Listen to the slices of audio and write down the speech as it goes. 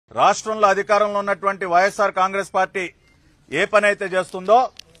రాష్ట్రంలో అధికారంలో ఉన్నటువంటి వైఎస్ఆర్ కాంగ్రెస్ పార్టీ ఏ పనైతే చేస్తుందో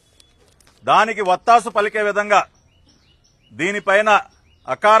దానికి వత్తాసు పలికే విధంగా దీనిపైన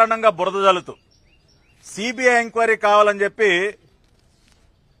అకారణంగా బురద జల్లుతూ సిబిఐ ఎంక్వైరీ కావాలని చెప్పి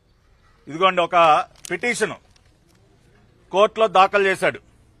ఇదిగోండి ఒక పిటిషన్ కోర్టులో దాఖలు చేశాడు.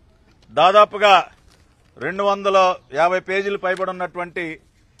 దాదాపుగా 250 పేజీలు పైబడి ఉన్నటువంటి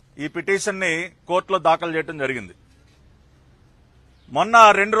ఈ పిటిషన్ ని కోర్టులో దాఖలు చేయడం జరిగింది. మొన్న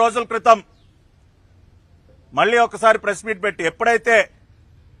 2 రోజుల క్రితం మళ్లీ ఒకసారి ప్రెస్ మీట్ పెట్టి ఎప్పుడైతే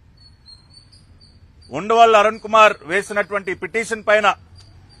ఉండవల్లి అరుణ్ కుమార్ వేసినటువంటి పిటిషన్ పైన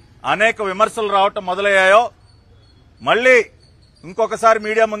అనేక విమర్శలు రావటం మొదలయ్యాయో మళ్లీ ఇంకొకసారి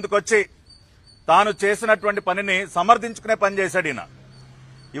మీడియా ముందుకొచ్చి తాను చేసినటువంటి పనిని సమర్థించుకునే పని చేశాడు. ఈయన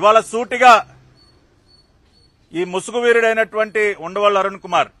ఇవాళ సూటిగా ఈ ముసుగువీరుడైనటువంటి ఉండవల్లి అరుణ్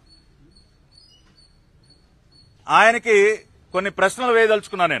కుమార్ ఆయనకి కొన్ని ప్రశ్నలు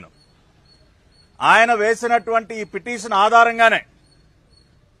వేయదలుచుకున్నా. నేను ఆయన వేసినటువంటి ఈ పిటిషన్ ఆధారంగానే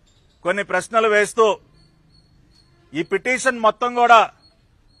కొన్ని ప్రశ్నలు వేస్తూ ఈ పిటిషన్ మొత్తం కూడా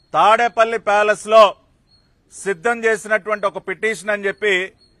తాడేపల్లి ప్యాలెస్ లో సిద్ధం చేసినటువంటి ఒక పిటిషన్ అని చెప్పి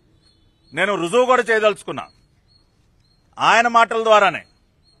నేను రుజువు కూడా చేయదలుచుకున్నా ఆయన మాటల ద్వారానే.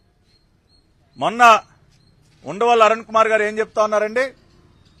 మొన్న ఉండవల్లి అరుణ్ కుమార్ గారు ఏం చెప్తా ఉన్నారండి,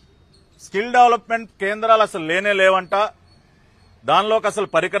 స్కిల్ డెవలప్మెంట్ కేంద్రాలు అసలు లేనే లేవంట, దానిలోకి అసలు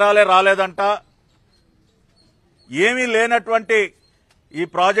పరికరాలే రాలేదంట, ఏమీ లేనటువంటి ఈ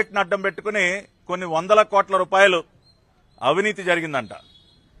ప్రాజెక్టును అడ్డం పెట్టుకుని కొన్ని 100 కోట్ల రూపాయలు అవినీతి జరిగిందంట.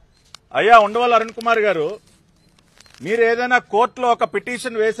 అయ్యా ఉండవల్లి అరుణ్ కుమార్ గారు, మీరు ఏదైనా కోర్టులో ఒక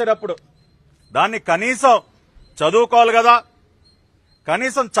పిటిషన్ వేసేటప్పుడు దాన్ని కనీసం చదువుకోవాలి కదా,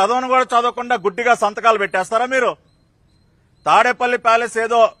 కనీసం చదవను కూడా చదవకుండా గుడ్డిగా సంతకాలు పెట్టేస్తారా మీరు? తాడేపల్లి ప్యాలెస్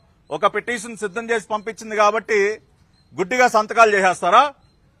ఏదో ఒక పిటిషన్ సిద్ధం చేసి పంపించింది కాబట్టి గుడ్డిగా సంతకాలు చేసేస్తారా?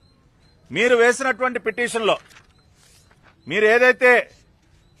 మీరు వేసినటువంటి పిటిషన్లో మీరు ఏదైతే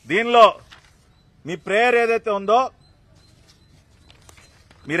దీనిలో మీ ప్రేయర్ ఏదైతే ఉందో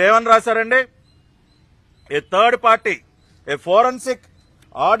మీరేమని రాశారండి, ఏ third party A forensic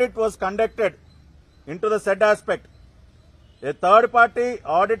audit was conducted into the said aspect. A third party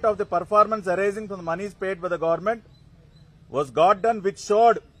audit of the performance arising from the monies paid by the government was got done, which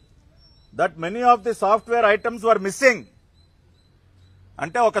showed that many of the software items were missing.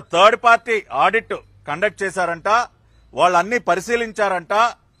 అంటే ఒక third party audit conduct చేశారంట, వాళ్ళు అన్ని పరిశీలించారంట.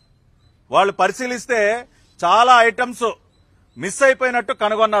 వాళ్ళు పరిశీలిస్తే చాలా items miss అయిపోయినట్టు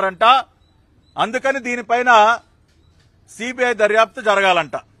కనుగొన్నారంట. అందుకని దీనిపైన సిబిఐ దర్యాప్తు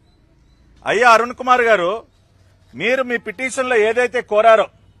జరగాలంట. అయ్యా అరుణ్ కుమార్ గారు, మీరు మీ పిటిషన్లో ఏదైతే కోరారో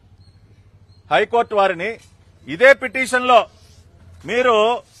హైకోర్టు వారిని, ఇదే పిటిషన్లో మీరు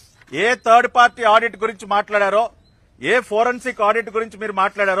ఏ థర్డ్ పార్టీ ఆడిట్ గురించి మాట్లాడారో, ఏ ఫోరెన్సిక్ ఆడిట్ గురించి మీరు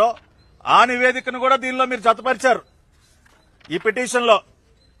మాట్లాడారో ఆ నివేదికను కూడా దీనిలో మీరు జతపరిచారు. ఈ పిటిషన్లో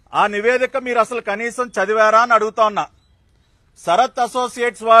ఆ నివేదిక మీరు అసలు కనీసం చదివారా అని అడుగుతా ఉన్నా. శరత్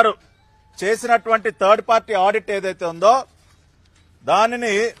అసోసియేట్స్ వారు చేసినటువంటి థర్డ్ పార్టీ ఆడిట్ ఏదైతే ఉందో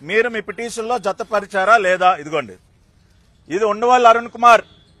దానిని మీరు మీ పిటిషన్లో జతపరిచారా లేదా? ఇదిగోండి, ఇది ఉండవల్లి అరుణ్ కుమార్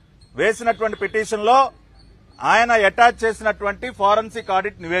వేసినటువంటి పిటిషన్లో ఆయన అటాచ్ చేసినటువంటి ఫోరెన్సిక్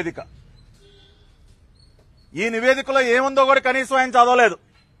ఆడిట్ నివేదిక. ఈ నివేదికలో ఏముందో కూడా కనీసం ఆయన చదవలేదు.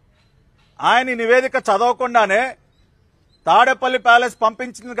 ఆయన ఈ నివేదిక చదవకుండానే తాడేపల్లి ప్యాలెస్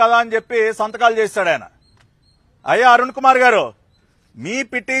పంపించింది కదా అని చెప్పి సంతకాలు చేశాడు ఆయన. అయ్యా అరుణ్ కుమార్ గారు, మీ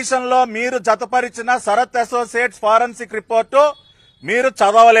పిటిషన్లో మీరు జతపరిచిన శరత్ అసోసియేట్స్ ఫారెన్సిక్ రిపోర్టు మీరు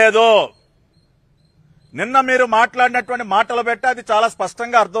చదవలేదు. నిన్న మీరు మాట్లాడినటువంటి మాటలు బట్టి అది చాలా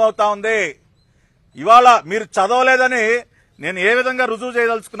స్పష్టంగా అర్థమవుతా ఉంది. ఇవాళ మీరు చదవలేదని నేను ఏ విధంగా రుజువు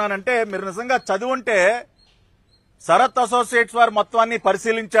చేయదలుచుకున్నానంటే, మీరు నిజంగా చదివుంటే శరత్ అసోసియేట్స్ వారు మొత్తం అన్ని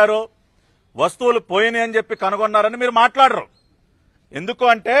పరిశీలించారు, వస్తువులు పోయినాయి అని చెప్పి కనుగొన్నారని మీరు మాట్లాడరు. ఎందుకు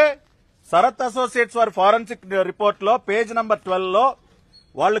అంటే శరత్ అసోసియేట్స్ వారి ఫారెన్సిక్ రిపోర్ట్ లో పేజ్ నంబర్ 12 లో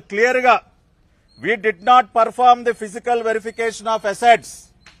వాళ్ళు క్లియర్ గా we did not perform the physical verification of assets.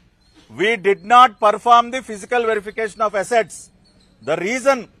 We did not perform the physical verification of assets. The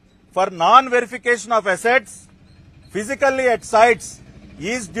reason for non-verification of assets physically at sites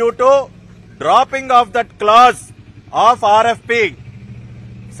is due to dropping of that clause of RFP.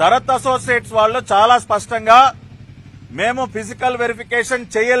 Sarath associates వాళ్ళు చాలా స్పష్టంగా మేము physical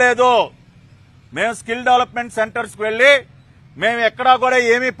verification చేయలేదు, మేము skill development centres కు వెళ్లి మేము ఎక్కడా కూడా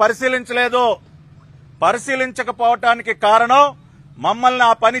ఏమీ పరిశీలించలేదు, పరిశీలించకపోవటానికి కారణం మమ్మల్ని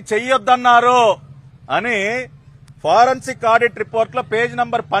ఆ పని చెయ్యొద్దన్నారు అని ఫారెన్సిక్ ఆడిట్ రిపోర్ట్ లో పేజ్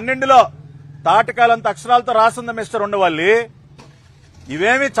నంబర్ 12లో తాటికాలంత అక్షరాలతో రాసింది మిస్టర్ ఉండవల్లి.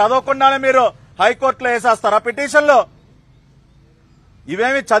 ఇవేమి చదవకుండానే మీరు హైకోర్టులో వేసేస్తారా పిటిషన్లో?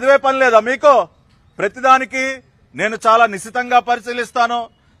 ఇవేమి చదివే పని లేదా మీకు? ప్రతిదానికి నేను చాలా నిశితంగా పరిశీలిస్తాను,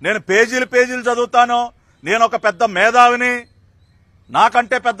 నేను పేజీలు పేజీలు చదువుతాను, నేను ఒక పెద్ద మేధావిని,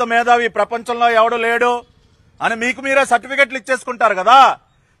 నాకంటే పెద్ద మేధావి ప్రపంచంలో ఎవడు లేడు అని మీకు మీరే సర్టిఫికెట్లు ఇచ్చేసుకుంటారు కదా.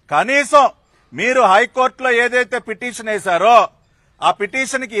 కనీసం మీరు హైకోర్టులో ఏదైతే పిటిషన్ వేశారో ఆ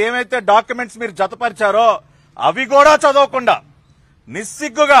పిటిషన్కి ఏమైతే డాక్యుమెంట్స్ మీరు జతపరిచారో అవి కూడా చదవకుండా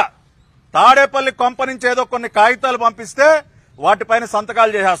నిస్సిగ్గుగా తాడేపల్లి కొంప నుంచి ఏదో కొన్ని కాగితాలు పంపిస్తే వాటిపైన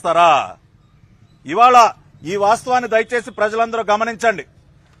సంతకాలు చేసేస్తారా? ఇవాళ ఈ వాస్తవాన్ని దయచేసి ప్రజలందరూ గమనించండి.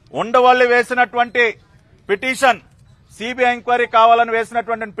 ఉండవల్లి వేసినటువంటి పిటిషన్, సిబిఐ ఎంక్వైరీ కావాలని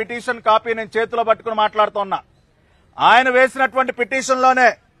వేసినటువంటి పిటిషన్ కాపీ నేను చేతిలో పట్టుకుని మాట్లాడుతున్నా. ఆయన వేసినటువంటి పిటిషన్లోనే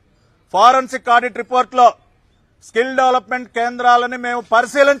ఫారెన్సిక్ ఆడిట్ రిపోర్ట్లో స్కిల్ డెవలప్మెంట్ కేంద్రాలని మేము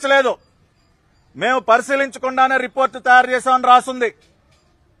పరిశీలించలేదు, మేము పరిశీలించకుండానే రిపోర్టు తయారు చేశామని రాసింది.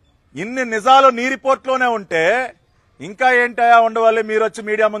 ఇన్ని నిజాలు నీ రిపోర్ట్లోనే ఉంటే ఇంకా ఏంటయా ఉండవల్లి మీరు వచ్చి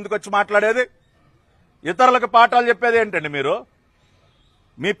మీడియా ముందుకు వచ్చి మాట్లాడేది, ఇతరులకు పాఠాలు చెప్పేది ఏంటండి? మీరు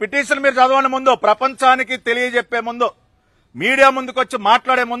మీ పిటిషన్ మీరు చదవండి ముందు, ప్రపంచానికి తెలియజెప్పే ముందు, మీడియా ముందుకు వచ్చి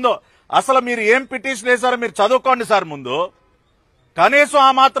మాట్లాడే ముందు అసలు మీరు ఏం పిటిషన్ వేశారో మీరు చదువుకోండి సార్ ముందు. కనీసం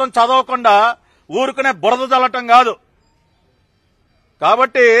ఆ మాత్రం చదవకుండా ఊరుకునే బురద చల్లటం కాదు.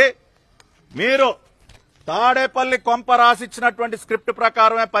 కాబట్టి మీరు తాడేపల్లి కొంప రాసిచ్చినటువంటి స్క్రిప్ట్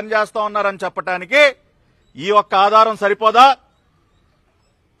ప్రకారమే పనిచేస్తా ఉన్నారని చెప్పడానికి ఈ ఒక్క ఆధారం సరిపోదా?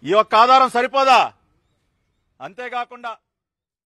 ఈ ఒక్క ఆధారం సరిపోదా? అంతేకాకుండా